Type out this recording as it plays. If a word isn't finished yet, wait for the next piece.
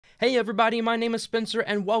Hey everybody, my name is Spencer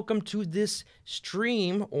and welcome to this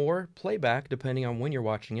stream or playback, depending on when you're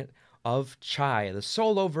watching it, of Chai, the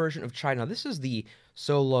solo version of Chai. Now this is the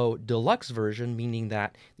solo deluxe version, meaning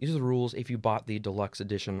that these are the rules if you bought the deluxe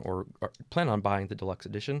edition or plan on buying the deluxe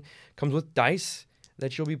edition. Comes with dice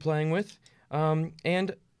that you'll be playing with,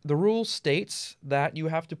 and the rule states that you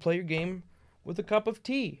have to play your game with a cup of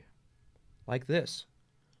tea, like this.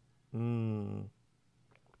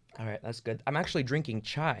 All right, that's good. I'm actually drinking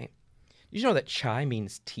chai. Did you know that chai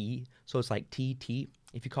means tea? So it's like tea,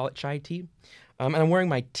 if you call it chai tea. And I'm wearing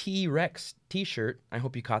my T-Rex t-shirt. I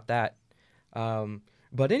hope you caught that.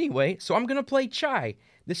 But anyway, so I'm going to play chai.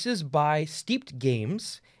 This is by Steeped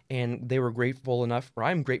Games, and they were grateful enough, or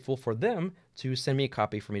I'm grateful for them, to send me a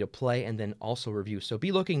copy for me to play and then also review. So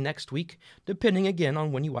be looking next week, depending again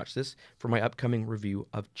on when you watch this, for my upcoming review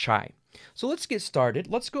of chai. So let's get started.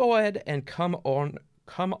 Let's go ahead and come on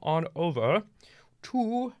over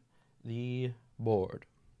to the board.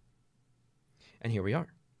 And here we are.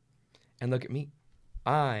 And look at me.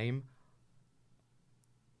 I'm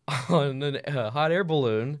on a hot air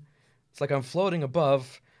balloon. It's like I'm floating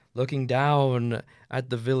above, looking down at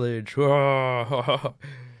the village. I'm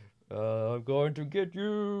going to get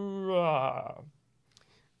you. I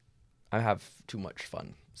have too much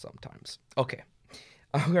fun sometimes. Okay.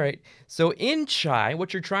 All right. So in Chai,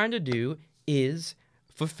 what you're trying to do is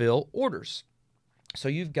fulfill orders. So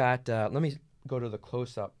you've got, let me go to the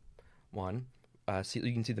close-up one.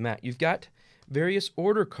 You can see the map. You've got various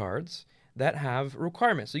order cards that have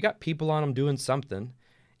requirements. So you got people on them doing something.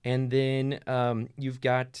 And then you've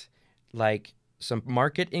got like some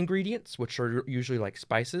market ingredients, which are usually like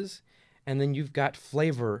spices. And then you've got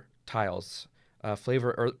flavor tiles. Those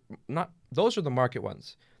are the market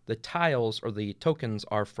ones. The tiles or the tokens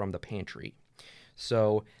are from the pantry.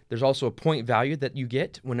 So there's also a point value that you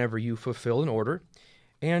get whenever you fulfill an order.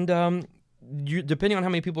 And depending on how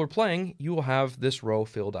many people are playing, you will have this row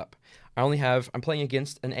filled up. I'm playing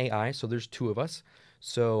against an AI, so there's 2 of us.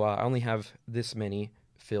 So I only have this many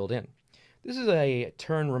filled in. This is a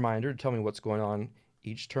turn reminder to tell me what's going on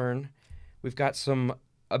each turn. We've got some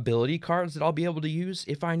ability cards that I'll be able to use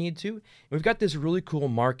if I need to. And we've got this really cool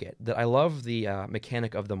market that I love the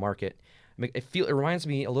mechanic of the market. It reminds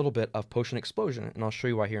me a little bit of Potion Explosion, and I'll show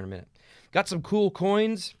you why here in a minute. Got some cool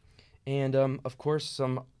coins, and of course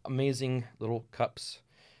some amazing little cups.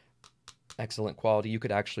 Excellent quality. You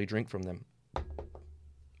could actually drink from them.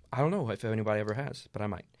 I don't know if anybody ever has, but I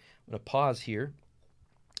might. I'm going to pause here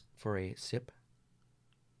for a sip.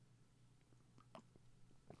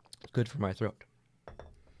 Good for my throat.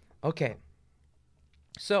 Okay.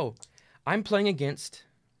 So, I'm playing against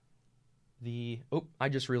I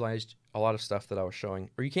just realized a lot of stuff that I was showing,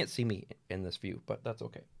 or you can't see me in this view, but that's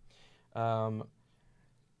okay. Now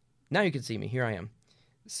you can see me. Here I am.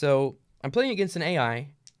 So I'm playing against an AI,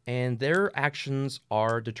 and their actions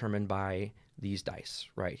are determined by these dice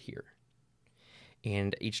right here.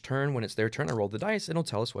 And each turn, when it's their turn, I roll the dice, and it'll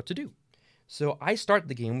tell us what to do. So I start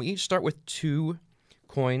the game. We each start with 2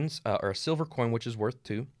 coins, or a silver coin, which is worth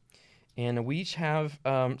 2. And we each have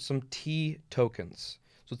some tea tokens.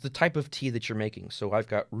 So it's the type of tea that you're making. So I've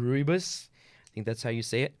got rooibos. I think that's how you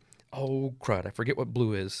say it. Oh, crud. I forget what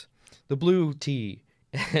blue is. The blue tea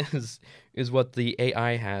is what the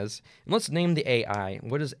AI has. And let's name the AI.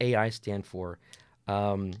 What does AI stand for?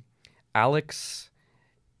 Alex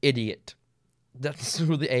Idiot. That's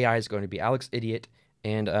who the AI is going to be. Alex Idiot.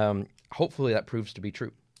 And hopefully that proves to be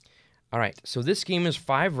true. All right. So this game is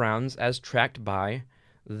 5 rounds as tracked by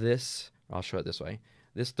this. I'll show it this way.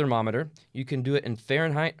 This thermometer. You can do it in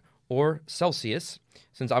Fahrenheit or Celsius.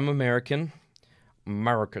 Since I'm American, I'm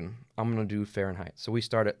going to do Fahrenheit. So we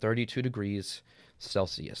start at 32 degrees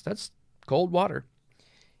Celsius. That's cold water.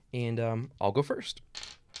 And I'll go first.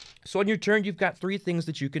 So on your turn, you've got 3 things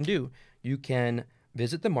that you can do. You can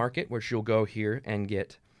visit the market, which you'll go here and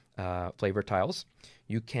get flavor tiles.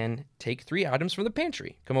 You can take 3 items from the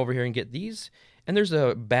pantry. Come over here and get these. And there's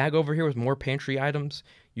a bag over here with more pantry items.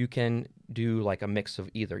 You can do like a mix of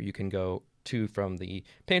either. You can go 2 from the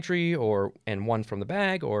pantry and 1 from the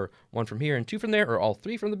bag, or 1 from here and 2 from there, or all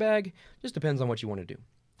 3 from the bag. Just depends on what you want to do.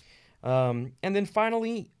 And then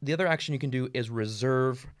finally, the other action you can do is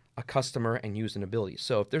reserve a customer and use an ability.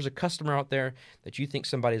 So if there's a customer out there that you think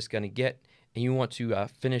somebody's going to get and you want to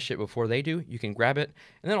finish it before they do, you can grab it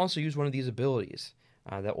and then also use one of these abilities.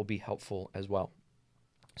 That will be helpful as well.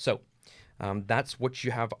 So that's what you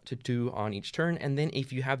have to do on each turn. And then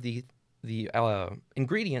if you have the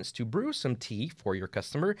ingredients to brew some tea for your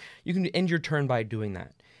customer, you can end your turn by doing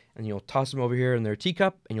that. And you'll toss them over here in their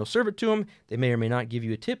teacup, and you'll serve it to them. They may or may not give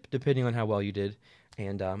you a tip, depending on how well you did.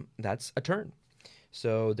 And that's a turn.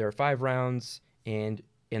 So there are 5 rounds, and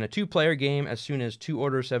in a 2-player game, as soon as 2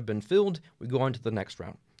 orders have been filled, we go on to the next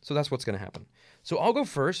round. So that's what's going to happen. So I'll go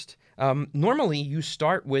first. Normally, you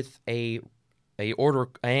start with you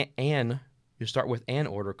start with an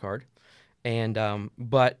order card, and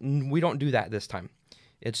but we don't do that this time.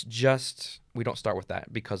 It's just we don't start with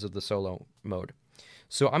that because of the solo mode.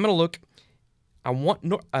 So I'm gonna look.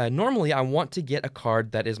 Normally I want to get a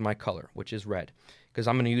card that is my color, which is red, because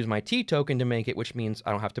I'm going to use my T token to make it, which means I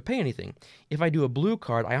don't have to pay anything. If I do a blue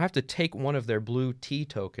card, I have to take one of their blue T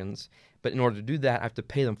tokens, but in order to do that, I have to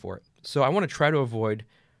pay them for it. So I want to try to avoid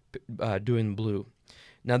doing blue.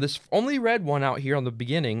 Now, this only red one out here on the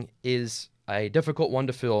beginning is a difficult one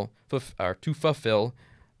to fulfill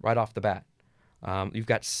right off the bat. You've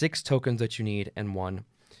got 6 tokens that you need and 1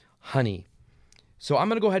 honey. So I'm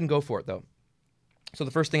going to go ahead and go for it, though. So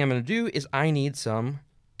the first thing I'm going to do is I need some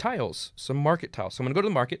tiles, some market tiles. So I'm going to go to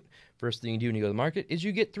the market. First thing you do when you go to the market is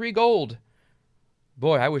you get 3 gold.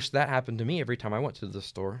 Boy, I wish that happened to me every time I went to the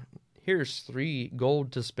store. Here's 3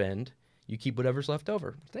 gold to spend. You keep whatever's left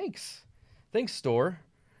over. Thanks. Thanks, store.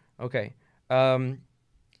 Okay.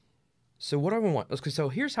 So what do I want? Okay, so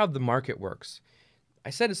here's how the market works.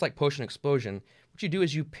 I said it's like Potion Explosion. What you do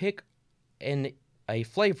is you pick a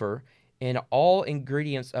flavor, and all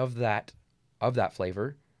ingredients of that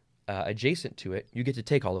flavor adjacent to it, you get to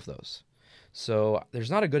take all of those. So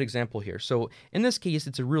there's not a good example here. So in this case,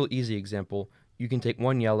 it's a real easy example. You can take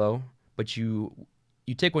 1 yellow, but you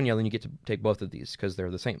take 1 yellow and you get to take both of these because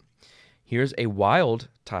they're the same. Here's a wild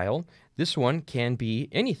tile. This one can be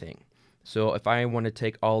anything. So if I want to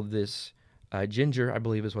take all this ginger, I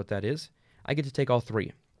believe is what that is, I get to take all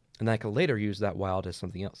 3. And then I can later use that wild as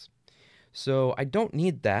something else. So I don't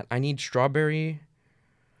need that. I need strawberry,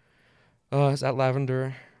 is that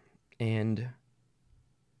lavender, and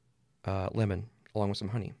lemon, along with some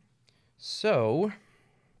honey. So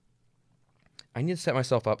I need to set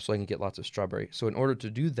myself up so I can get lots of strawberry. So in order to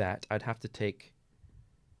do that, I'd have to take,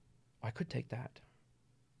 I could take that.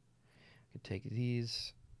 I could take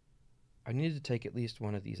these. I needed to take at least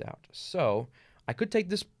one of these out. So I could take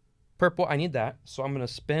this purple. I need that. So I'm going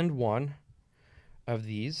to spend 1 of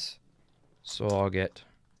these. So I'll get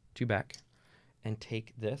 2 back and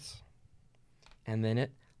take this. And then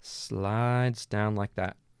it slides down like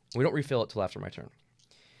that. We don't refill it till after my turn.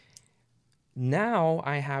 Now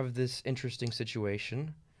I have this interesting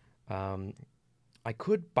situation. I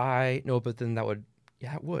could buy, no, but then that would,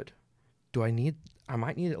 yeah, it would. I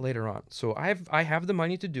might need it later on. So I have the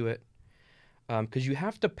money to do it, because you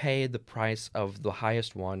have to pay the price of the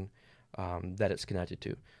highest one that it's connected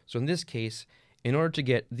to. So in this case, in order to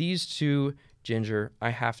get these 2 ginger, I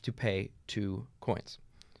have to pay 2 coins.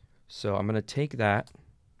 So I'm going to take that,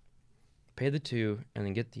 pay the 2, and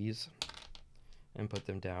then get these and put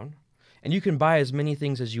them down. And you can buy as many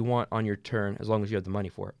things as you want on your turn as long as you have the money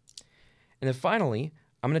for it. And then finally,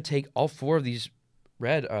 I'm going to take all 4 of these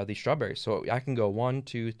these strawberries. So I can go 1,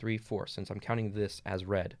 2, 3, 4, since I'm counting this as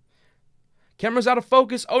red. Camera's out of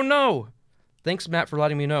focus. Oh no! Thanks, Matt, for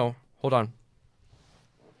letting me know. Hold on.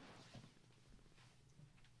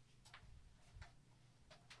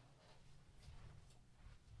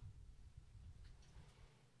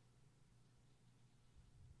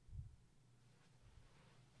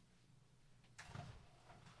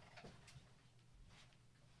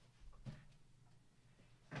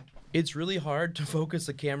 It's really hard to focus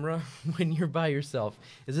a camera when you're by yourself.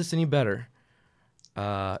 Is this any better?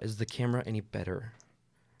 Is the camera any better?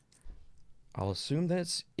 I'll assume that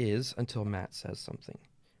it is until Matt says something.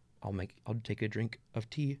 I'll take a drink of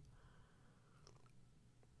tea.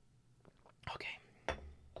 Okay.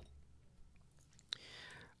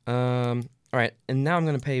 All right, and now I'm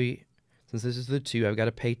gonna pay, since this is the 2, I've got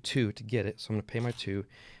to pay 2 to get it. So I'm gonna pay my 2 and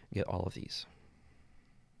get all of these.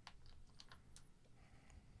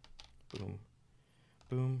 Boom,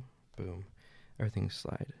 boom, boom. Everything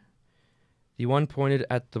slide. The one pointed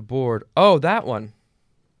at the board. Oh, that one.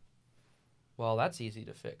 Well, that's easy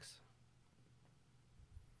to fix.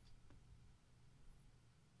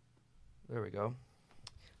 There we go.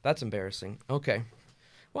 That's embarrassing. Okay.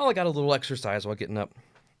 Well, I got a little exercise while getting up.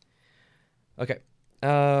 Okay.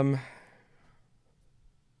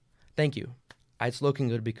 Thank you. It's looking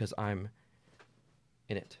good because I'm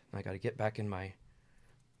in it. I got to get back in my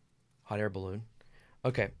hot air balloon.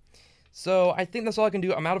 Okay. So I think that's all I can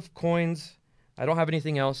do. I'm out of coins. I don't have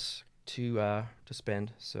anything else to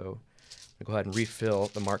spend. So I'll go ahead and refill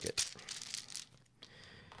the market.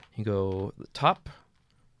 You go top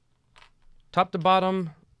to bottom,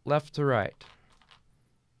 left to right.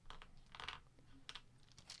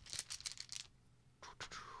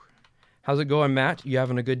 How's it going, Matt? You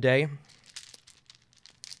having a good day?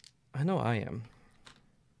 I know I am.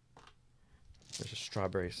 There's just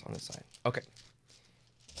strawberries on the side. Okay.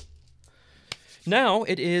 Now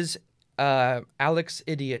it is Alex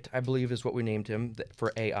Idiot, I believe is what we named him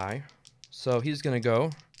for AI. So he's going to go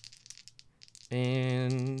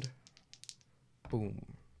and boom.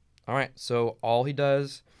 All right, so all he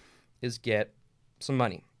does is get some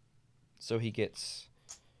money. So he gets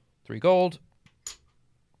 3 gold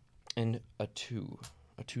and a 2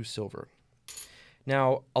 silver.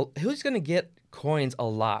 Now, he's going to get coins a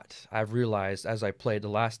lot, I've realized as I played the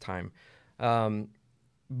last time.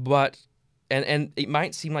 But it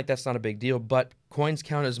might seem like that's not a big deal, but coins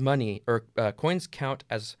count as money, or coins count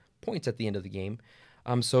as points at the end of the game.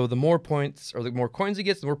 So the more points, or the more coins he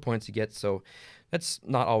gets, the more points he gets. So that's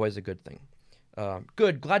not always a good thing.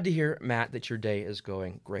 Good. Glad to hear, Matt, that your day is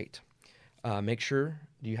going great. Make sure,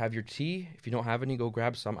 do you have your tea? If you don't have any, go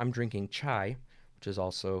grab some. I'm drinking chai, which is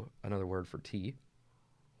also another word for tea.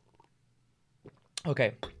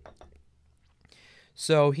 Okay.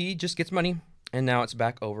 So he just gets money, and now it's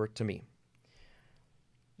back over to me.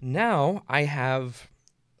 Now I have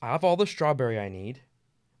all the strawberry I need.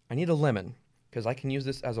 I need a lemon, because I can use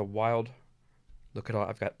this as a wild. Look at all,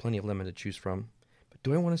 I've got plenty of lemon to choose from. But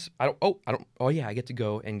do I want to, oh yeah, I get to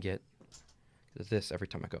go and get this every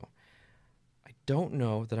time I go. I don't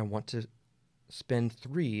know that I want to spend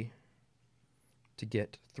 3 to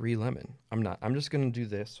get 3 lemon. I'm not. I'm just going to do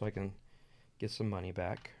this so I can get some money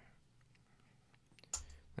back.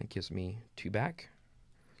 That gives me 2 back.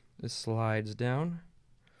 This slides down.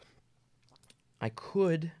 I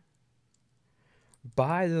could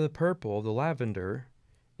buy the purple, the lavender,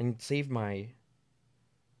 and save my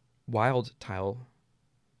wild tile.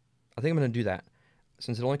 I think I'm going to do that.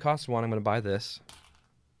 Since it only costs 1, I'm going to buy this.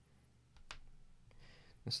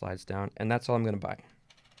 It slides down, and that's all I'm going to buy.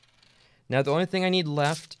 Now, the only thing I need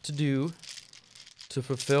left to do to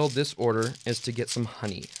fulfill this order is to get some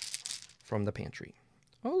honey from the pantry.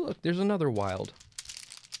 Oh, look, there's another wild.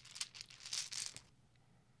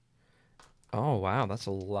 Oh, wow, that's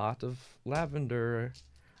a lot of lavender,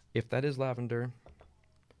 if that is lavender.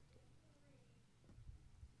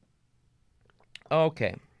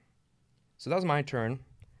 Okay, so that was my turn,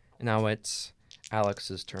 and now it's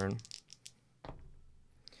Alex's turn.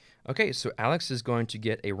 Okay, so Alex is going to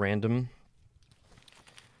get a random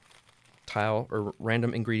tile or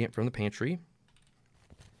random ingredient from the pantry,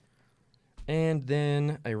 and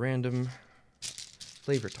then a random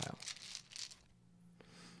flavor tile.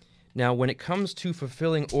 Now, when it comes to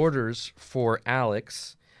fulfilling orders for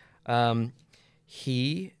Alex,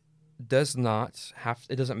 he does not have,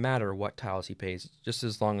 it doesn't matter what tiles he pays, just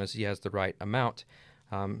as long as he has the right amount.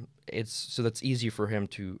 So that's easy for him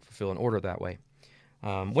to fulfill an order that way.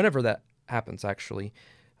 Whenever that happens, actually,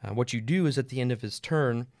 what you do is at the end of his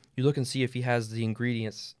turn, you look and see if he has the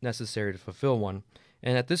ingredients necessary to fulfill one.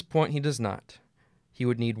 And at this point, he does not. He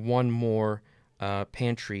would need 1 more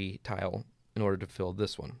pantry tile in order to fill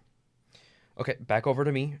this one. Okay, back over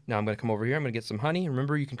to me. Now I'm going to come over here. I'm going to get some honey.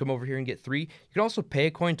 Remember, you can come over here and get 3. You can also pay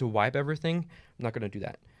a coin to wipe everything. I'm not going to do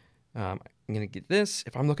that. I'm going to get this.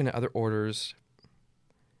 If I'm looking at other orders,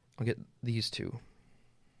 I'll get these 2.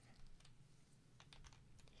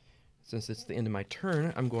 Since it's the end of my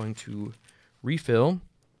turn, I'm going to refill.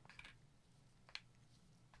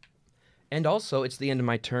 And also, it's the end of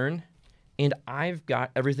my turn, and I've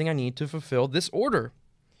got everything I need to fulfill this order.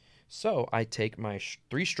 So I take my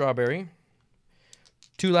 3 strawberry,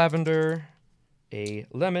 2 lavender, a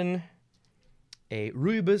lemon, a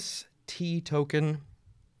rooibos tea token,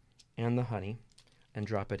 and the honey, and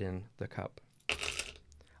drop it in the cup.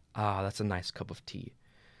 Ah, that's a nice cup of tea.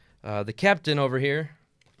 The captain over here,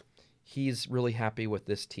 he's really happy with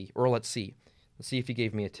this tea. Or let's see. Let's see if he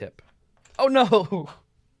gave me a tip. Oh no!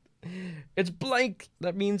 It's blank.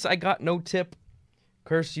 That means I got no tip.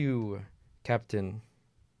 Curse you, Captain.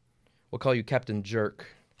 We'll call you Captain Jerk.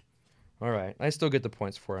 All right. I still get the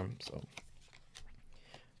points for him, so.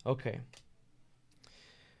 Okay.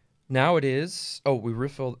 Now it is. Oh, we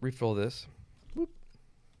refill this. Whoop.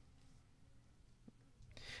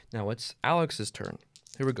 Now it's Alex's turn.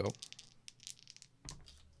 Here we go.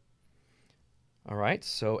 All right.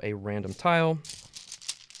 So a random tile.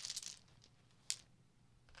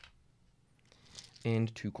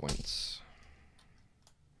 And 2 coins.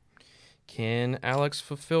 Can Alex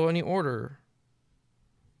fulfill any order?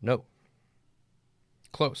 No.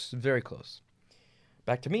 Close, very close.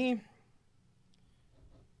 Back to me.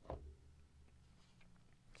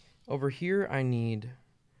 Over here, I need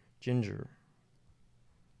ginger,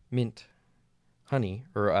 mint, honey,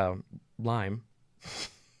 or lime,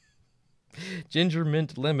 ginger,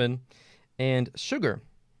 mint, lemon, and sugar.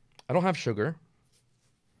 I don't have sugar.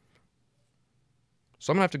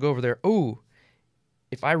 So I'm gonna have to go over there. Ooh,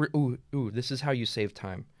 if I ooh, this is how you save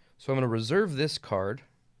time. So I'm gonna reserve this card,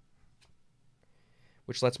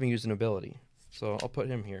 which lets me use an ability. So I'll put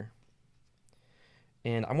him here.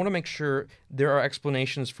 And I want to make sure there are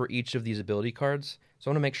explanations for each of these ability cards. So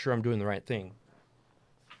I want to make sure I'm doing the right thing.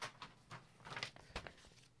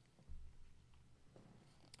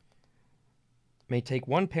 May take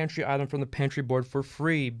one pantry item from the pantry board for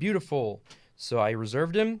free. Beautiful. So I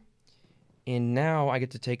reserved him. And now I get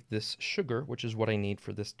to take this sugar, which is what I need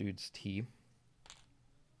for this dude's tea.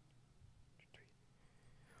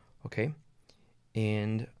 Okay.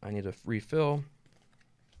 And I need a refill.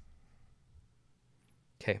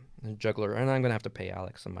 Okay, juggler, and I'm gonna have to pay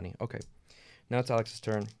Alex some money. Okay, now it's Alex's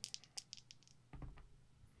turn.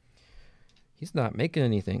 He's not making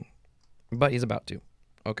anything, but he's about to.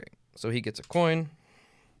 Okay, so he gets a coin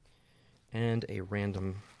and a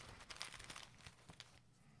random.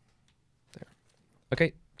 There.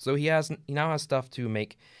 Okay, so he now has stuff to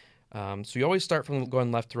make. So you always start from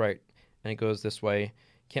going left to right, and it goes this way.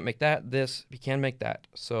 Can't make that, this. He can make that.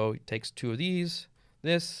 So he takes 2 of these,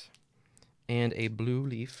 this. And a blue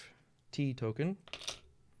leaf tea token.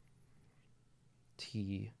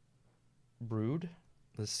 Tea brewed.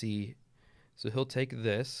 Let's see. So he'll take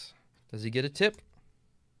this. Does he get a tip?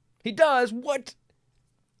 He does! What?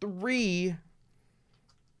 3?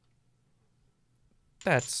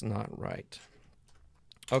 That's not right.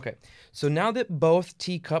 Okay. So now that both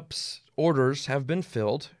teacups orders have been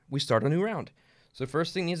filled, we start a new round. So the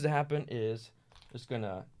first thing needs to happen is just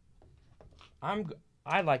gonna...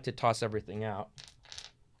 I like to toss everything out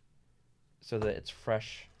so that it's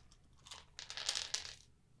fresh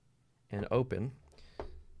and open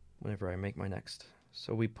whenever I make my next.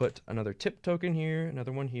 So we put another tip token here,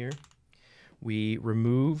 another one here. We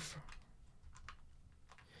remove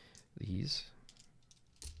these.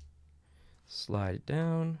 Slide it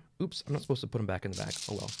down. Oops, I'm not supposed to put them back in the bag.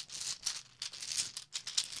 Oh well.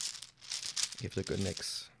 Give it a good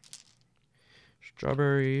mix.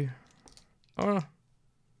 Strawberry. Oh.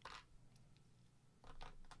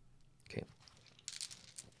 Okay.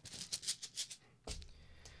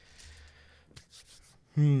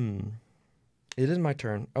 It is my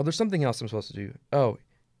turn. Oh, there's something else I'm supposed to do. Oh,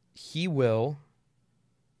 he will.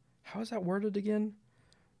 How is that worded again?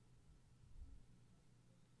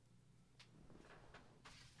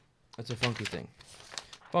 It's a funky thing.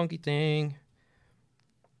 Funky thing.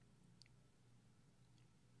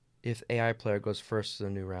 If AI player goes first to the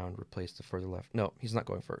new round, replace the further left. No, he's not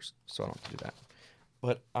going first, so I don't have to do that.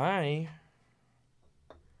 But I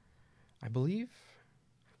believe,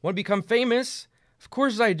 want to become famous. Of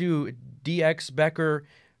course I do. DX Becker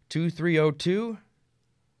 2302.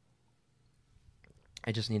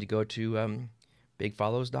 I just need to go to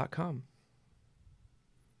bigfollows.com.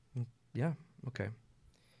 Yeah, okay.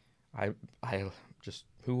 I just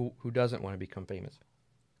who doesn't want to become famous?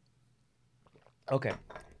 Okay.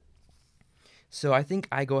 So I think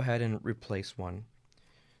I go ahead and replace one.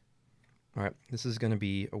 All right, this is going to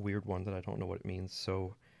be a weird one that I don't know what it means,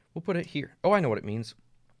 so we'll put it here. Oh, I know what it means.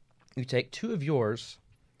 You take 2 of yours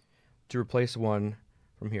to replace one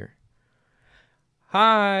from here.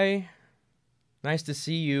 Hi. Nice to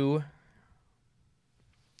see you,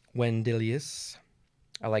 Wendilius.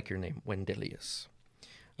 I like your name, Wendilius.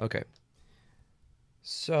 Okay.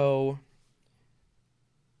 So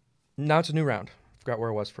now it's a new round. Forgot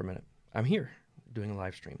where I was for a minute. I'm here doing a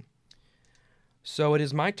live stream. So it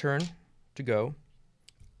is my turn to go.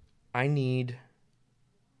 I need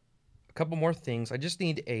a couple more things. I just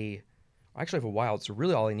need I actually have a wild, so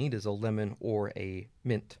really all I need is a lemon or a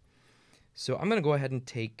mint. So I'm going to go ahead and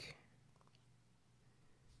take...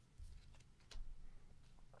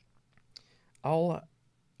 I'm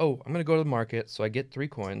going to go to the market, so I get 3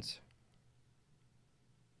 coins.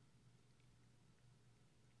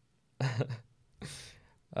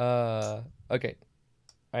 Okay.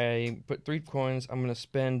 I put 3 coins. I'm going to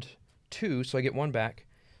spend 2, so I get 1 back,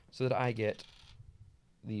 so that I get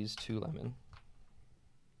these 2 lemon.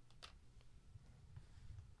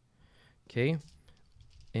 Okay.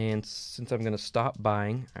 And since I'm going to stop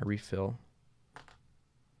buying, I refill.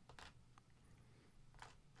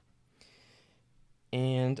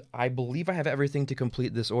 And I believe I have everything to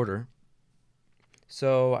complete this order.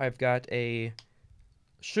 So I've got a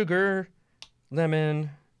sugar,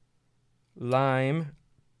 lemon, lime,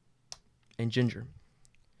 and ginger.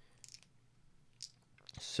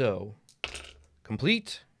 So,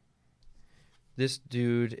 complete. This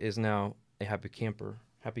dude is now a happy camper,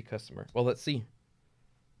 happy customer. Well, let's see.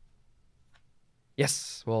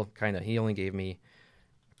 Yes, well, kind of. He only gave me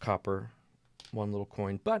a copper, 1 little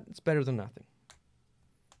coin, but it's better than nothing.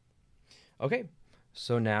 Okay,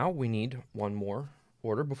 So now we need one more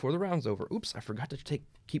order before the round's over. Oops, I forgot to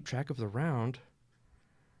keep track of the round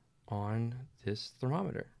on this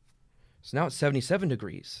thermometer. So now it's 77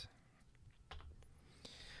 degrees.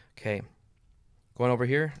 Okay, going over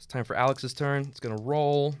here. It's time for Alex's turn. It's gonna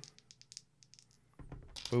roll.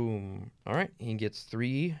 Boom. All right, he gets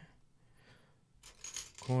 3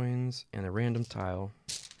 coins and a random tile.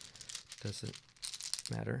 Doesn't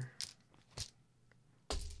matter.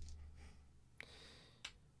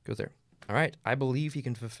 Goes there. All right, I believe he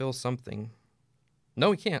can fulfill something.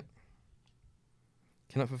 No, he can't.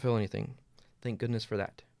 Cannot fulfill anything. Thank goodness for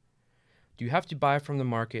that. Do you have to buy from the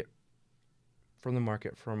market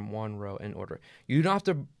from one row in order? You don't have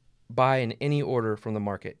to buy in any order from the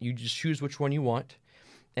market. You just choose which one you want,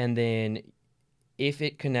 and then if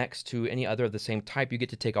it connects to any other of the same type, you get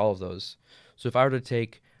to take all of those. So if I were to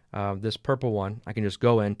take this purple one, I can just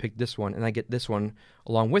go in, pick this one, and I get this one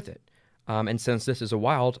along with it. And since this is a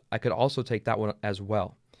wild, I could also take that one as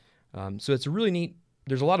well. So it's really neat.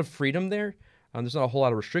 There's a lot of freedom there. There's not a whole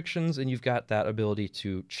lot of restrictions, and you've got that ability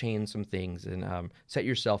to chain some things and set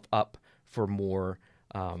yourself up for more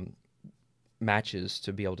matches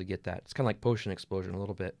to be able to get that. It's kind of like Potion Explosion a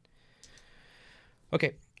little bit.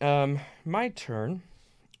 Okay, my turn.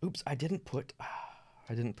 Oops, I didn't put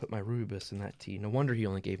my Rubus in that tea. No wonder he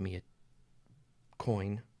only gave me a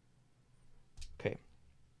coin. Okay.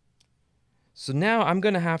 So now I'm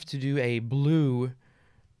going to have to do a blue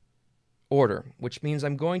order, which means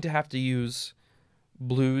I'm going to have to use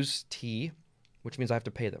blue's tea, which means I have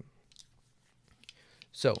to pay them.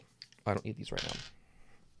 So I don't need these right now.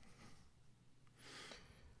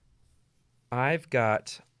 I've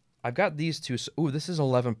got these two. So, ooh, this is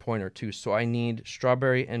 11 pointer too. So I need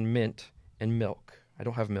strawberry and mint and milk. I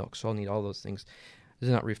don't have milk, so I'll need all those things. I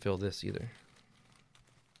did not refill this either.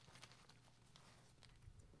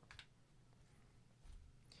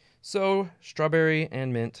 So strawberry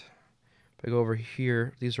and mint. If I go over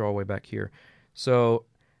here, these are all way back here. So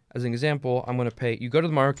as an example, I'm going to pay. You go to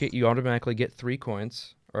the market, you automatically get 3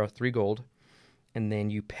 coins or 3 gold, and then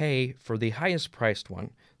you pay for the highest priced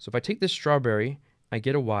one. So if I take this strawberry, I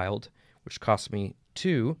get a wild, which costs me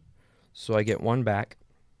 2, so I get 1 back.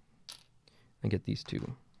 I get these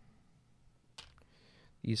 2.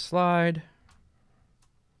 These slide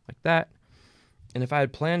like that. And if I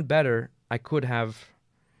had planned better, I could have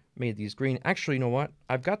made these green. Actually, you know what?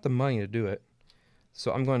 I've got the money to do it.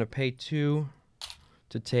 So I'm going to pay 2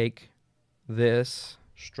 to take this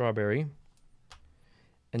strawberry.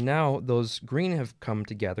 And now those green have come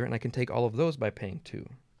together, and I can take all of those by paying 2.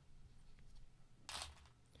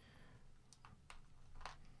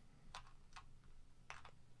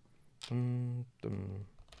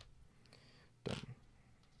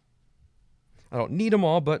 I don't need them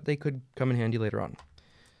all, but they could come in handy later on.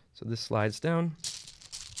 So this slides down.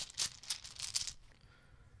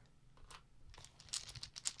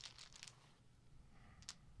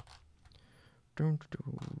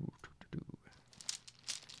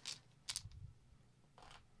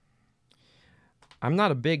 I'm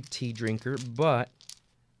not a big tea drinker, but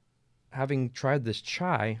having tried this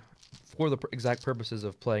chai for the exact purposes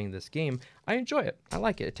of playing this game, I enjoy it. I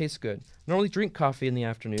like it. It tastes good. I normally drink coffee in the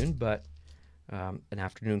afternoon, but an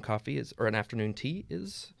afternoon coffee or an afternoon tea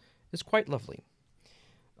is quite lovely.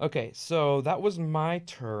 Okay, so that was my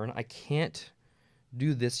turn. I can't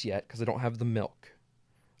do this yet because I don't have the milk.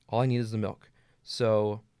 All I need is the milk.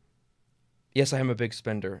 So, yes, I am a big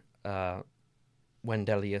spender.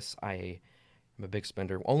 Wendelius, I am a big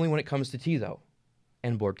spender. Only when it comes to tea, though.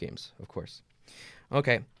 And board games, of course.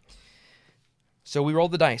 Okay. So we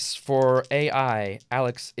rolled the dice for AI,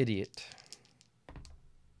 Alex Idiot.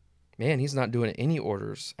 Man, he's not doing any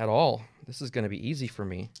orders at all. This is going to be easy for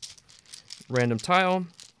me. Random tile.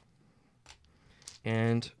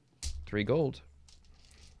 And 3 gold.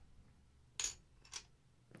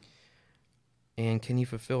 And can he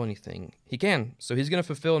fulfill anything? He can. So he's going to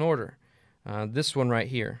fulfill an order. This one right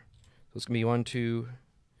here. So it's going to be 1, 2,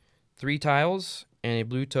 3 tiles and a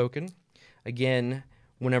blue token. Again,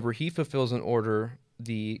 whenever he fulfills an order,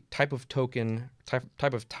 the type of token,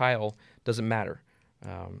 type of tile doesn't matter.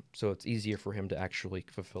 So it's easier for him to actually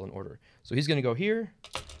fulfill an order. So he's going to go here.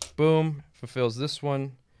 Boom. Fulfills this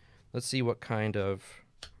one. Let's see what kind of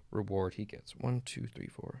reward he gets. 1, 2, 3,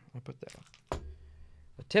 4. I'll put that on.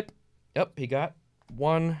 A tip. Yep, he got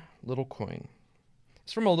 1 little coin.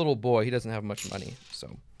 It's from a little boy. He doesn't have much money.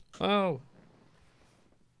 So, oh.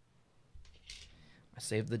 I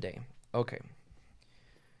saved the day. Okay.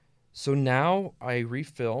 So now I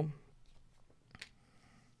refill.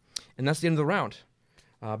 And that's the end of the round.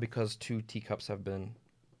 Because 2 teacups have been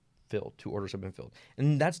filled. 2 orders have been filled.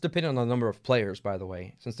 And that's dependent on the number of players, by the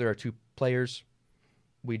way. Since there are 2 players,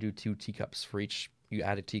 we do 2 teacups for each. You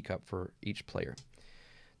add a teacup for each player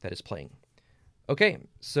that is playing. Okay,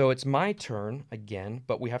 so it's my turn again,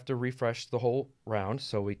 but we have to refresh the whole round.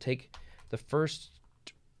 So we take the first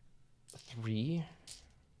 3.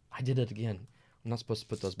 I did it again. I'm not supposed to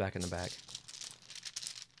put those back in the bag.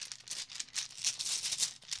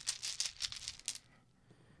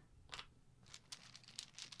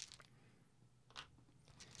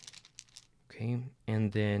 Okay,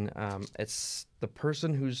 and then it's the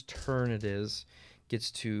person whose turn it is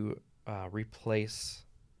gets to replace,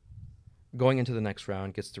 going into the next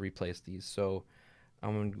round, gets to replace these. So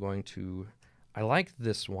I'm going to, I like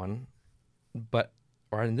this one, but,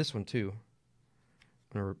 or in this one too.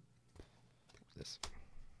 I'm going to this.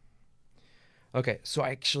 Okay, so I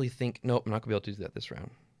actually think, nope, I'm not going to be able to do that this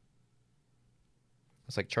round.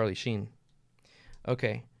 It's like Charlie Sheen.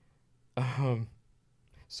 Okay.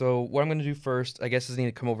 So what I'm going to do first, I guess, is I need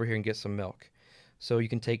to come over here and get some milk. So you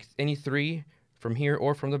can take any 3 from here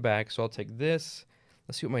or from the bag. So I'll take this.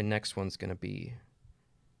 Let's see what my next one's going to be.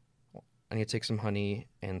 I need to take some honey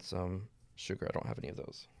and some sugar. I don't have any of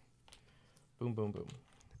those. Boom, boom, boom.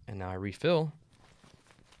 And now I refill.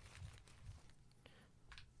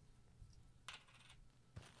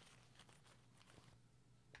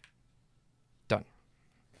 Done.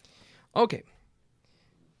 Okay.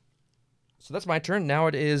 So that's my turn. Now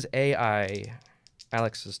it is AI,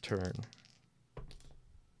 Alex's turn.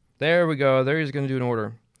 There we go. There he's going to do an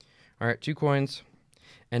order. All right, 2 coins.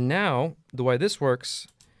 And now the way this works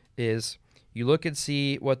is you look and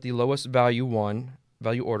see what the lowest value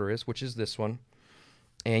order is, which is this one.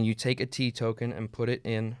 And you take a T token and put it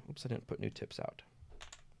in. Oops, I didn't put new tips out.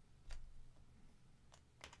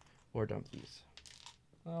 Or dump these.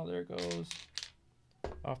 Oh, there it goes.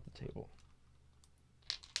 Off the table.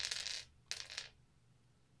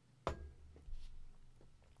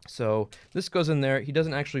 So this goes in there. He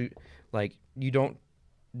doesn't actually, like, you don't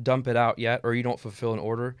dump it out yet, or you don't fulfill an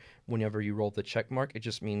order whenever you roll the check mark. It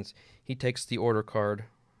just means he takes the order card,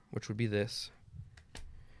 which would be this,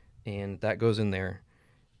 and that goes in there,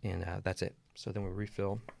 and that's it. So then we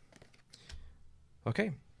refill.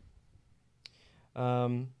 Okay.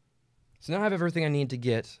 So now I have everything I need to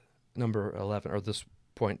get number 11, or this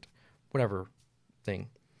point, whatever thing.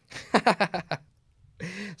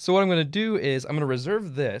 So what I'm going to do is I'm going to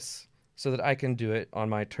reserve this so that I can do it on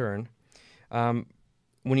my turn.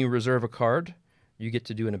 When you reserve a card, you get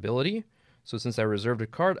to do an ability. So since I reserved a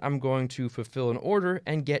card, I'm going to fulfill an order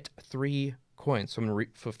and get 3 coins. So I'm going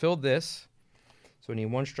to fulfill this. So I need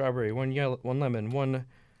 1 strawberry, 1 yellow, 1 lemon, 1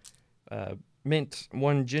 mint,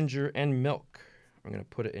 1 ginger, and milk. I'm going to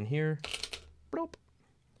put it in here. Bloop.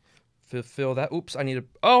 Fulfill that. Oops, I need to...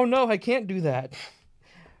 Oh, no, I can't do that.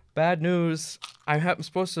 Bad news. I'm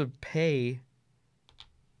supposed to pay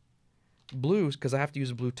blues because I have to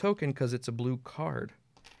use a blue token because it's a blue card.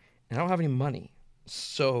 And I don't have any money.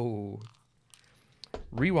 So,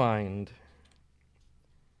 rewind.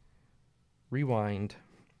 Rewind.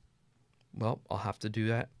 Well, I'll have to do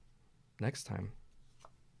that next time.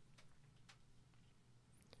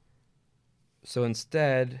 So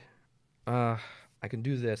instead, I can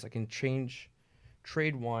do this. I can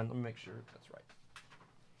trade 1. Let me make sure that's right.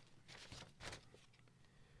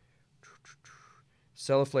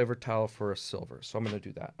 Sell a flavored tile for a silver. So I'm going to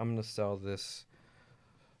do that. I'm going to sell this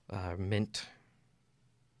mint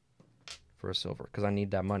for a silver because I need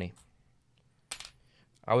that money.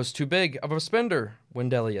 I was too big of a spender,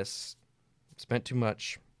 Wendelius. Spent too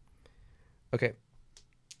much. Okay.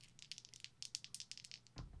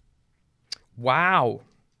 Wow.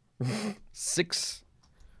 6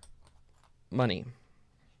 money.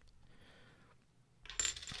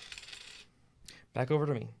 Back over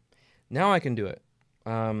to me. Now I can do it.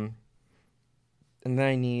 And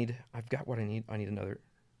then I've got what I need. I need another.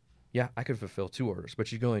 Yeah, I could fulfill 2 orders,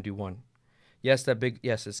 but you can only do 1. Yes,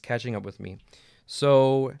 yes, it's catching up with me.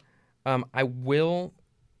 So, I will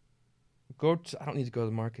go to, I don't need to go to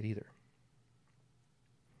the market either.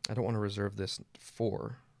 I don't want to reserve this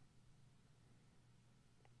for.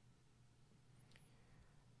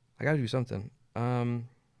 I got to do something. I'll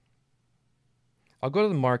go to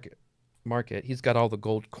the market. He's got all the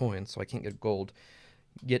gold coins, so I can't get gold.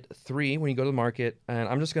 Get 3 when you go to the market, and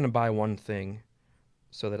I'm just going to buy 1 thing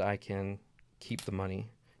so that I can keep the money.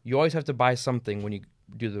 You always have to buy something when you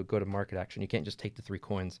do the go to market action. You can't just take the 3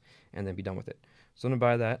 coins and then be done with it. So I'm going to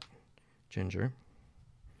buy that ginger.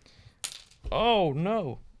 Oh,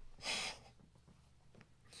 no.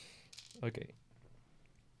 Okay.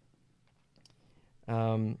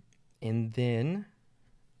 And then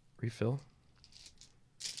refill.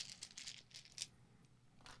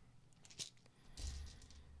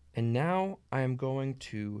 And now I am going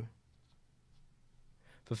to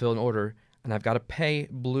fulfill an order, and I've got to pay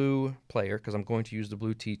blue player because I'm going to use the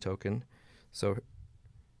blue T token. So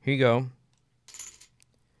here you go.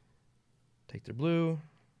 Take their blue,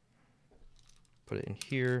 put it in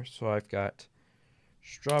here. So I've got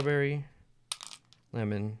strawberry,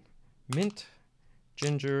 lemon, mint,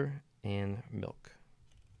 ginger, and milk.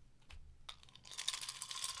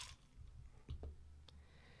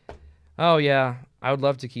 Oh yeah, I would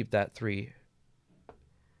love to keep that 3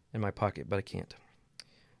 in my pocket, but I can't.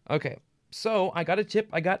 Okay, so I got a tip.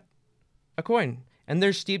 I got a coin. And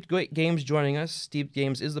there's Steeped Games joining us. Steeped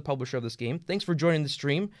Games is the publisher of this game. Thanks for joining the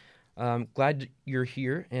stream. Glad you're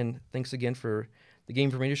here, and thanks again for the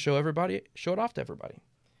game for me to show it off to everybody.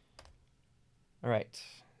 All right,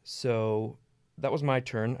 so that was my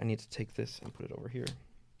turn. I need to take this and put it over here.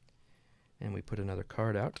 And we put another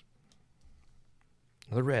card out.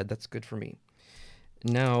 Another red, that's good for me.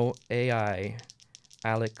 Now AI,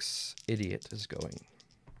 Alex Idiot, is going.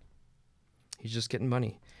 He's just getting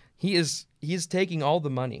money. He's taking all the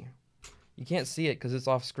money. You can't see it because it's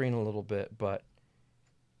off screen a little bit, but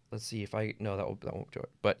let's see if I... No, that won't do it.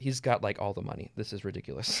 But he's got, like, all the money. This is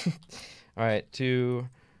ridiculous. All right, 2,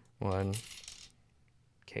 1.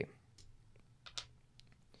 Okay.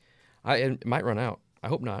 It might run out. I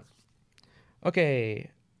hope not.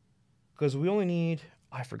 Okay. Because we only need...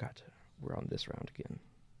 I forgot. We're on this round again.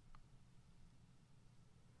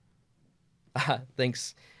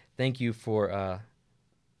 Thanks. Thank you for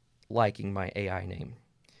liking my AI name.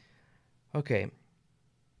 Okay.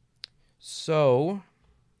 So,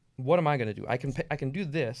 what am I going to do? I can do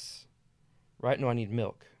this, right? No, I need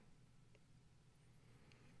milk.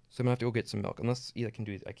 So I'm going to have to go get some milk. Unless I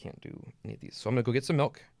can't do any of these. So I'm going to go get some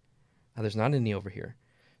milk. Now, there's not any over here.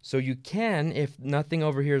 So you can, if nothing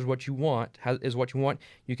over here is what you want,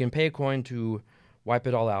 you can pay a coin to wipe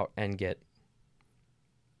it all out and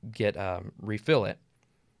refill it.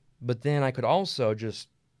 But then I could also just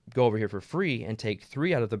go over here for free and take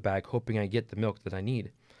 3 out of the bag, hoping I get the milk that I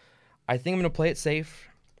need. I think I'm going to play it safe.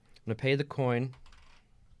 I'm going to pay the coin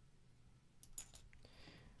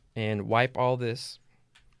and wipe all this.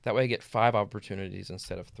 That way I get 5 opportunities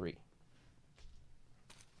instead of 3.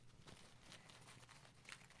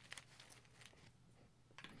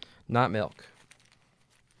 Not milk.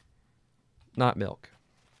 Not milk.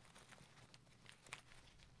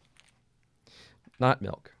 Not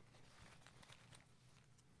milk.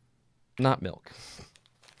 Not milk.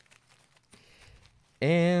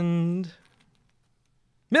 And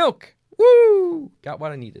milk! Woo! Got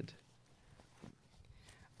what I needed.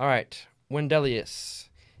 All right. Wendelius.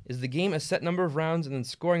 Is the game a set number of rounds and then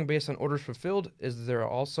scoring based on orders fulfilled? Is there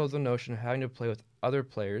also the notion of having to play with other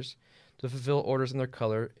players to fulfill orders in their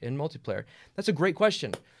color in multiplayer? That's a great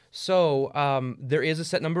question. So there is a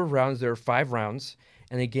set number of rounds. There are 5 rounds.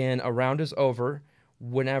 And again, a round is over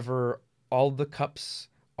whenever all the cups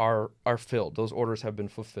are filled. Those orders have been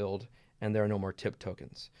fulfilled and there are no more tip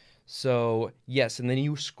tokens. So yes, and then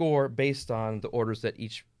you score based on the orders that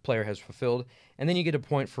each player has fulfilled. And then you get a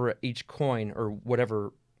point for each coin or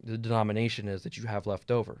whatever the denomination is that you have left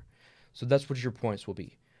over. So that's what your points will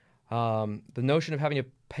be. The notion of having to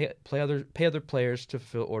pay other players to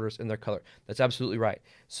fulfill orders in their color. That's absolutely right.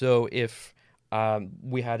 So if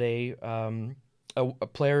we had a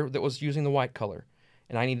player that was using the white color,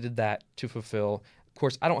 and I needed that to fulfill. Of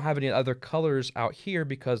course, I don't have any other colors out here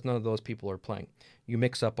because none of those people are playing. You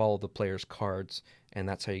mix up all of the players' cards, and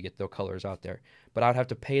that's how you get the colors out there. But I'd have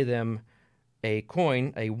to pay them a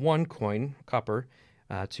coin, a 1 coin, copper,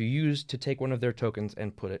 to use to take one of their tokens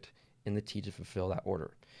and put it in the T to fulfill that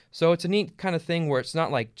order. So it's a neat kind of thing where it's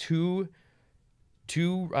not like too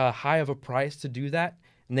high of a price to do that,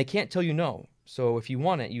 and they can't tell you no. So if you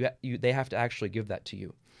want it, they have to actually give that to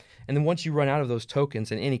you. And then once you run out of those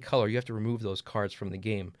tokens in any color, you have to remove those cards from the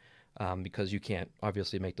game because you can't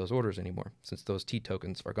obviously make those orders anymore since those T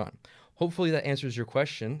tokens are gone. Hopefully that answers your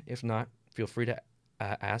question. If not, feel free to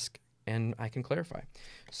ask and I can clarify.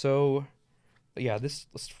 So yeah, let's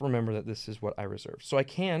remember that this is what I reserved. So I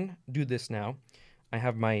can do this now. I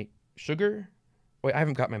have my sugar. Wait, I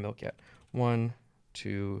haven't got my milk yet. 1,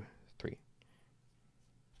 2, 3.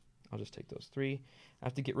 I'll just take those 3. I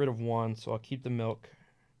have to get rid of 1, so I'll keep the milk.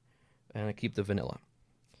 And I keep the vanilla.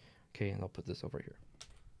 Okay, and I'll put this over here.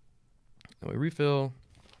 And we refill.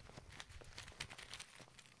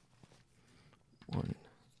 1,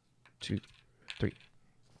 2, 3.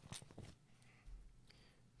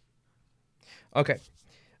 Okay.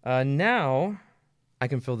 Now I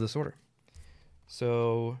can fill this order.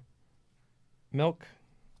 So milk,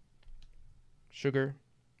 sugar,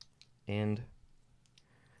 and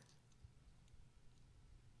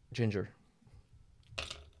ginger.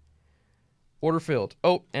 Order filled.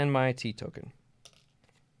 Oh, and my tea token.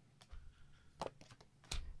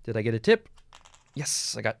 Did I get a tip?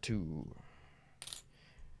 Yes, I got 2.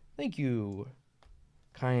 Thank you,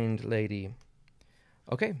 kind lady.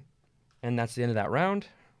 Okay, and that's the end of that round.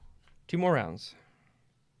 2 more rounds.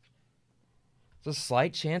 There's a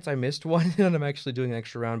slight chance I missed one and I'm actually doing an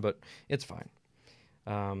extra round, but it's fine.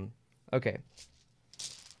 Okay.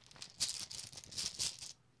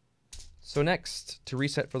 So next, to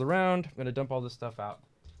reset for the round, I'm going to dump all this stuff out.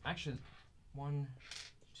 Actually, 1,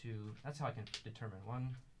 2, that's how I can determine.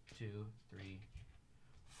 1, 2, 3,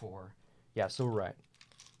 4. Yeah, so we're right.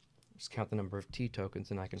 Just count the number of T tokens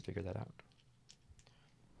and I can figure that out.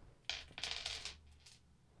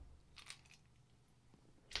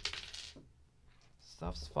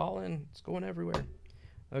 Stuff's falling. It's going everywhere.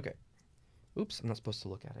 Okay. Oops, I'm not supposed to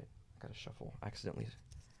look at it. I gotta shuffle. I accidentally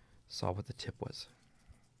saw what the tip was.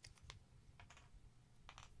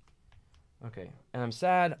 Okay, and I'm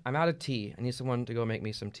sad. I'm out of tea. I need someone to go make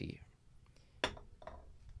me some tea.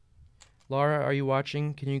 Laura, are you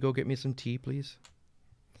watching? Can you go get me some tea, please?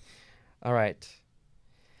 All right.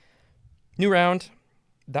 New round.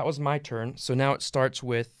 That was my turn. So now it starts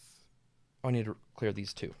with... I need to clear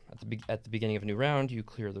these 2. At the beginning of a new round, you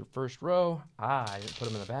clear the first row. I didn't put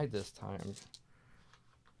them in the bag this time.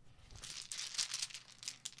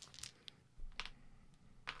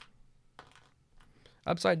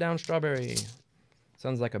 Upside Down Strawberry.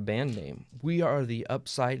 Sounds like a band name. We are the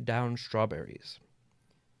Upside Down Strawberries.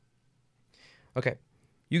 Okay.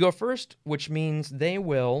 You go first, which means they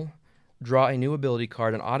will draw a new ability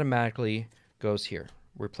card and automatically goes here.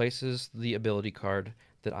 Replaces the ability card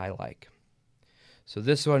that I like. So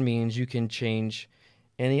this one means you can change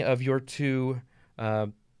any of your 2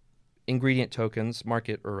 ingredient tokens,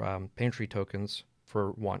 market or pantry tokens,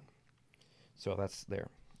 for 1. So that's there.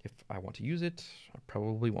 If I want to use it, I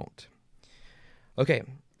probably won't. Okay,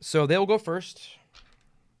 so they'll go first.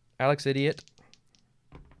 Alex Idiot.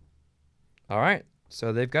 All right,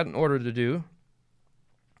 so they've got an order to do.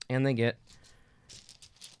 And they get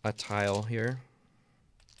a tile here.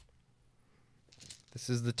 This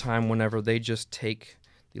is the time whenever they just take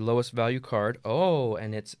the lowest value card. Oh,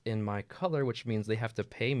 and it's in my color, which means they have to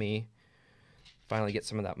pay me. Finally get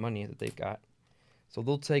some of that money that they've got. So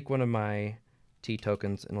they'll take one of my T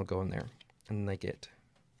tokens and it'll go in there. And they get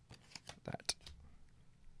that.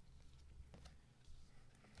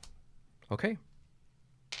 Okay.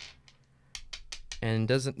 And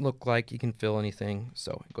it doesn't look like you can fill anything,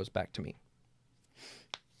 so it goes back to me.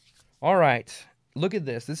 All right. Look at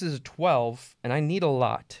this. This is a 12, and I need a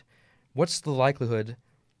lot. What's the likelihood?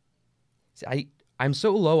 See, I'm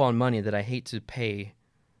so low on money that I hate to pay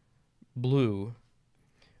blue,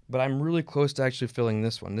 but I'm really close to actually filling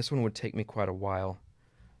this one. This one would take me quite a while.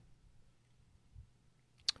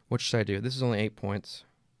 What should I do? This is only 8 points.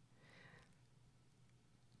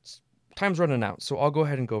 Time's running out, so I'll go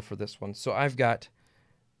ahead and go for this one. So I've got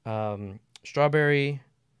strawberry,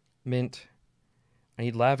 mint. I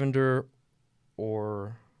need lavender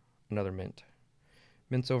or another mint.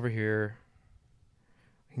 Mint's over here.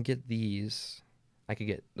 I can get these.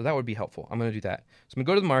 That would be helpful. I'm going to do that. So I'm going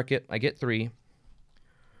to go to the market. I get 3.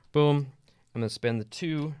 Boom. I'm going to spend the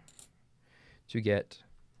 2 to get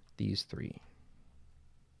these 3.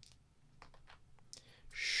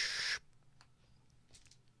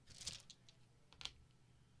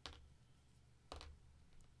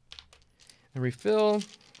 And refill.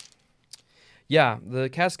 Yeah, the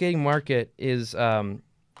cascading market is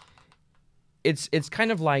it's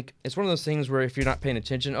kind of like, it's one of those things where if you're not paying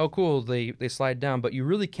attention, oh cool, they slide down, but you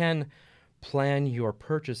really can plan your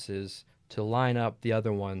purchases to line up the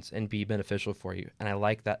other ones and be beneficial for you. And I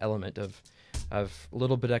like that element of a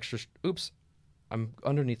little bit extra. Oops, I'm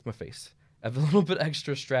underneath my face. I have a little bit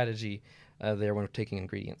extra strategy there when taking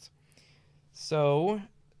ingredients. So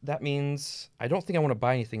that means I don't think I want to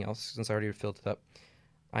buy anything else since I already filled it up.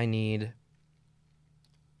 I need,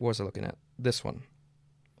 what was I looking at? This one.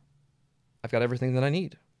 I've got everything that I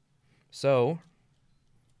need. So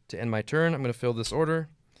to end my turn, I'm going to fill this order,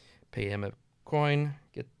 pay him a coin,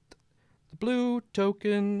 get the blue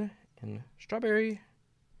token, and strawberry,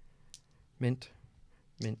 mint,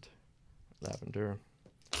 lavender,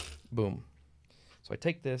 boom. So I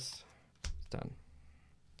take this, it's done.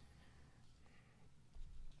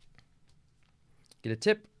 Get a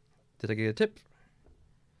tip. Did I get a tip?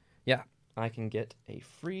 Yeah, I can get a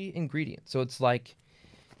free ingredient. So it's like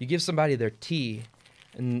you give somebody their tea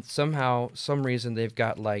and somehow, some reason they've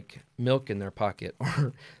got like milk in their pocket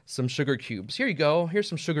or some sugar cubes. Here you go. Here's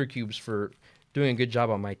some sugar cubes for doing a good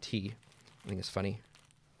job on my tea. I think it's funny.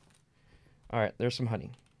 All right, there's some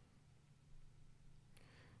honey.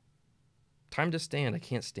 Time to stand. I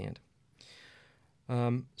can't stand.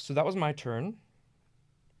 So that was my turn.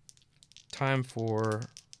 Time for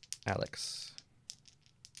Alex.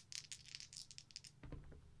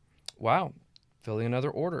 Wow. Filling another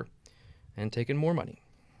order and taking more money.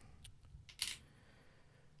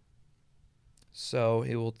 So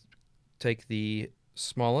he will take the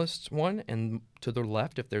smallest one and to the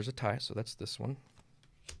left if there's a tie. So that's this one.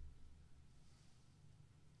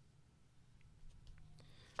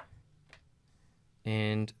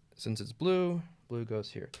 And since it's blue, blue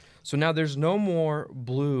goes here. So now there's no more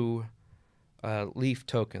blue leaf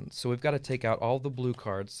tokens. So we've got to take out all the blue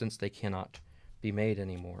cards since they cannot be made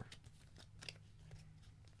anymore.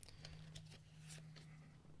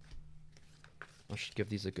 I should give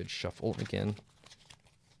these a good shuffle again.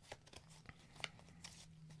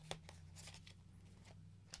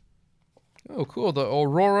 Oh, cool. The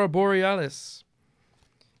Aurora Borealis.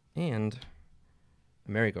 And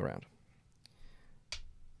a merry-go-round.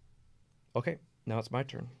 Okay, now it's my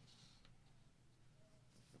turn.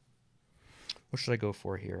 What should I go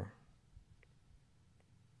for here?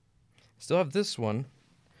 Still have this one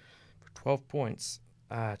for 12 points.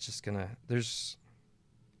 It's just gonna,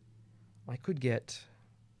 I could get,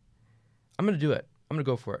 I'm gonna do it. I'm gonna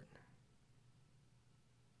go for it.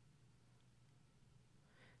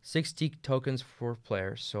 60 tokens for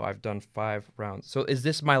players, so I've done 5 rounds. So is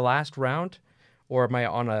this my last round, or am I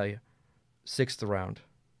on a 6th round?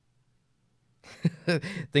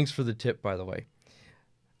 Thanks for the tip, by the way.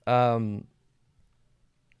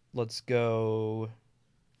 Let's go.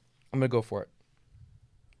 I'm going to go for it.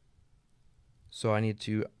 So I need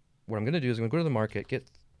to, what I'm going to do is I'm going to go to the market, get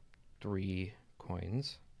 3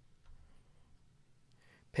 coins,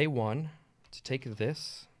 pay 1 to take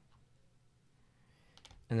this,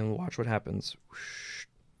 and then we'll watch what happens. Whoosh.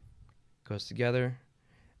 Goes together.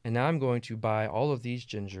 And now I'm going to buy all of these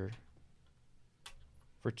ginger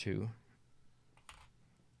for 2.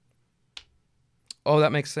 Oh,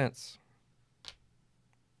 that makes sense.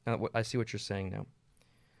 I see what you're saying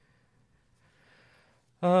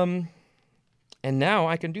now. And now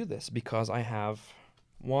I can do this because I have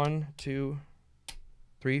 1, 2,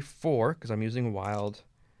 3, 4, because I'm using wild,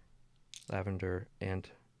 lavender, and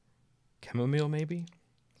chamomile maybe,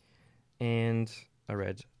 and a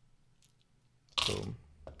red. Boom.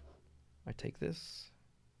 I take this.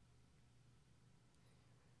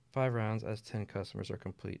 5 rounds as 10 customers are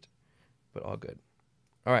complete, but all good.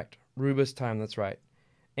 All right, Rubus time, that's right.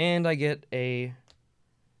 And I get a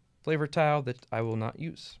flavor tile that I will not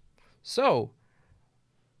use. So,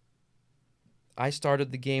 I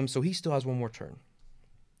started the game, so he still has 1 more turn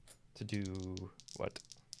to do what?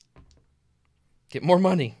 Get more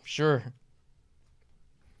money, sure.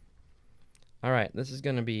 All right, this is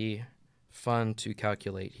going to be fun to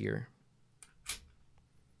calculate here.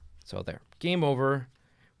 So there, game over.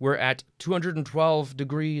 We're at 212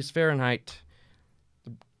 degrees Fahrenheit,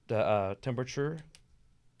 the temperature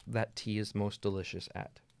that tea is most delicious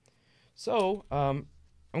at. So, I'm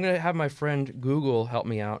going to have my friend Google help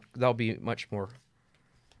me out. That'll be much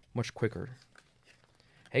quicker.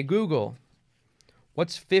 Hey, Google,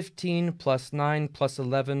 what's 15 plus 9 plus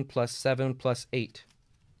 11 plus 7 plus 8?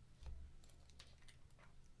 15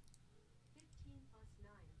 plus 9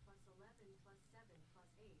 plus 11 plus 7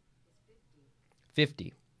 plus 8 is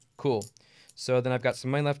 50. 50. Cool. So then I've got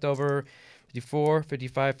some money left over. 54,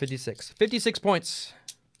 55, 56. 56 points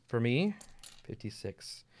for me.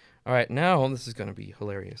 56. All right, now this is going to be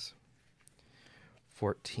hilarious.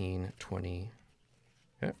 14, 20.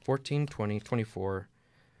 Yeah, 14, 20, 24,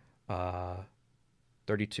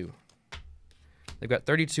 32. They've got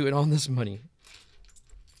 32 and all this money.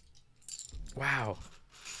 Wow.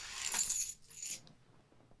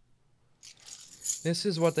 This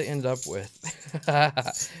is what they end up with.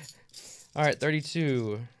 All right,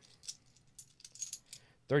 32.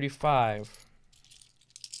 35.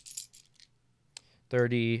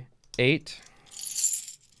 38.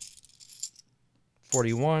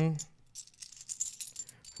 41.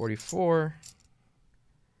 44.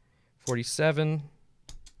 47.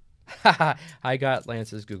 I got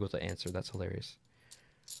Lance's Google to answer. That's hilarious.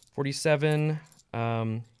 47.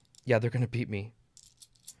 Yeah, they're going to beat me.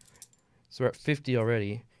 So we're at 50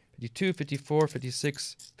 already. 52, 54,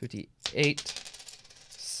 56, 58,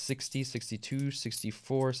 60, 62,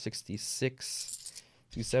 64, 66,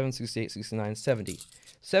 67, 68, 69, 70.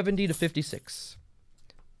 70 to 56.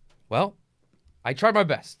 Well, I tried my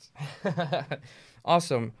best.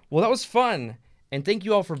 Awesome. Well, that was fun. And thank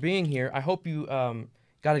you all for being here. I hope you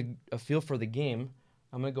got a feel for the game.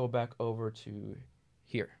 I'm going to go back over to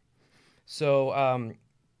here. So,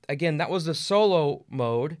 again, that was the solo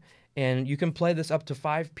mode. And you can play this up to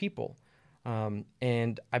 5 people.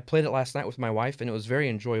 And I played it last night with my wife, and it was very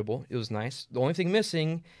enjoyable. It was nice. The only thing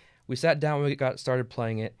missing, we sat down when we got started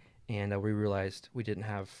playing it, and we realized we didn't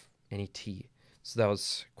have any tea. So that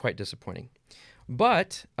was quite disappointing.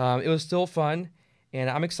 But it was still fun, and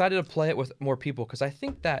I'm excited to play it with more people because I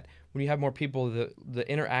think that when you have more people, the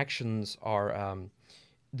interactions are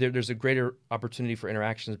there's a greater opportunity for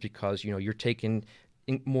interactions because you're taking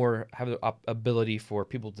have the ability for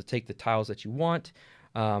people to take the tiles that you want.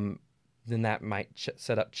 Then that might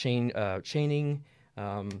set up chaining.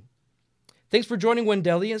 Thanks for joining,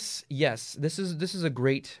 Wendelius. Yes, this is a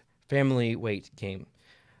great family weight game.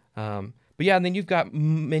 But yeah, and then you've got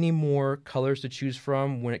many more colors to choose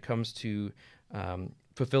from when it comes to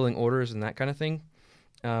fulfilling orders and that kind of thing.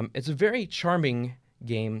 It's a very charming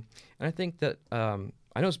game, and I think that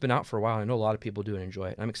I know it's been out for a while. I know a lot of people do enjoy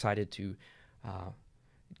it. I'm excited to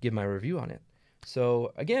give my review on it.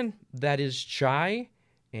 So again, that is Chai,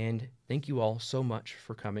 and thank you all so much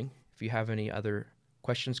for coming. If you have any other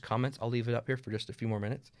questions, comments, I'll leave it up here for just a few more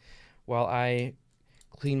minutes while I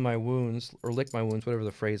clean my wounds or lick my wounds, whatever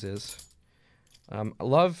the phrase is. I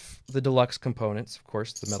love the deluxe components, of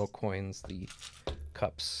course, the metal coins, the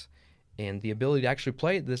cups, and the ability to actually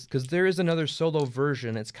play this, because there is another solo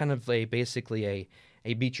version. It's kind of basically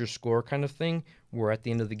a beat your score kind of thing, where at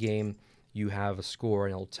the end of the game you have a score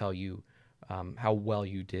and it'll tell you how well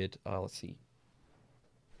you did. Let's see.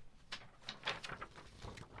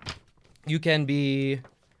 You can be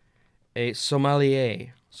a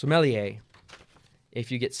sommelier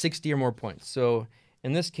if you get 60 or more points. So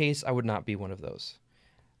in this case, I would not be one of those.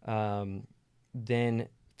 Then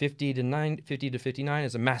 50 to 59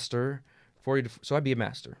 is a master. 40 to, so I'd be a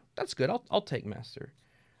master. That's good. I'll take master.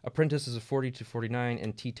 Apprentice is a 40 to 49,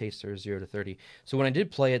 and tea taster is 0 to 30. So when I did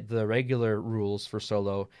play it, the regular rules for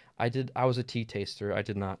solo, I was a tea taster. I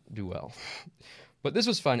did not do well. But this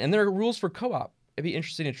was fun. And there are rules for co-op. It'd be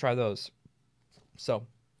interesting to try those. So,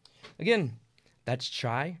 again, that's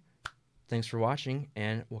Chai. Thanks for watching,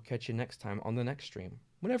 and we'll catch you next time on the next stream,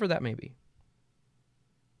 whenever that may be.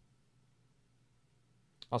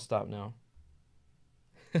 I'll stop now.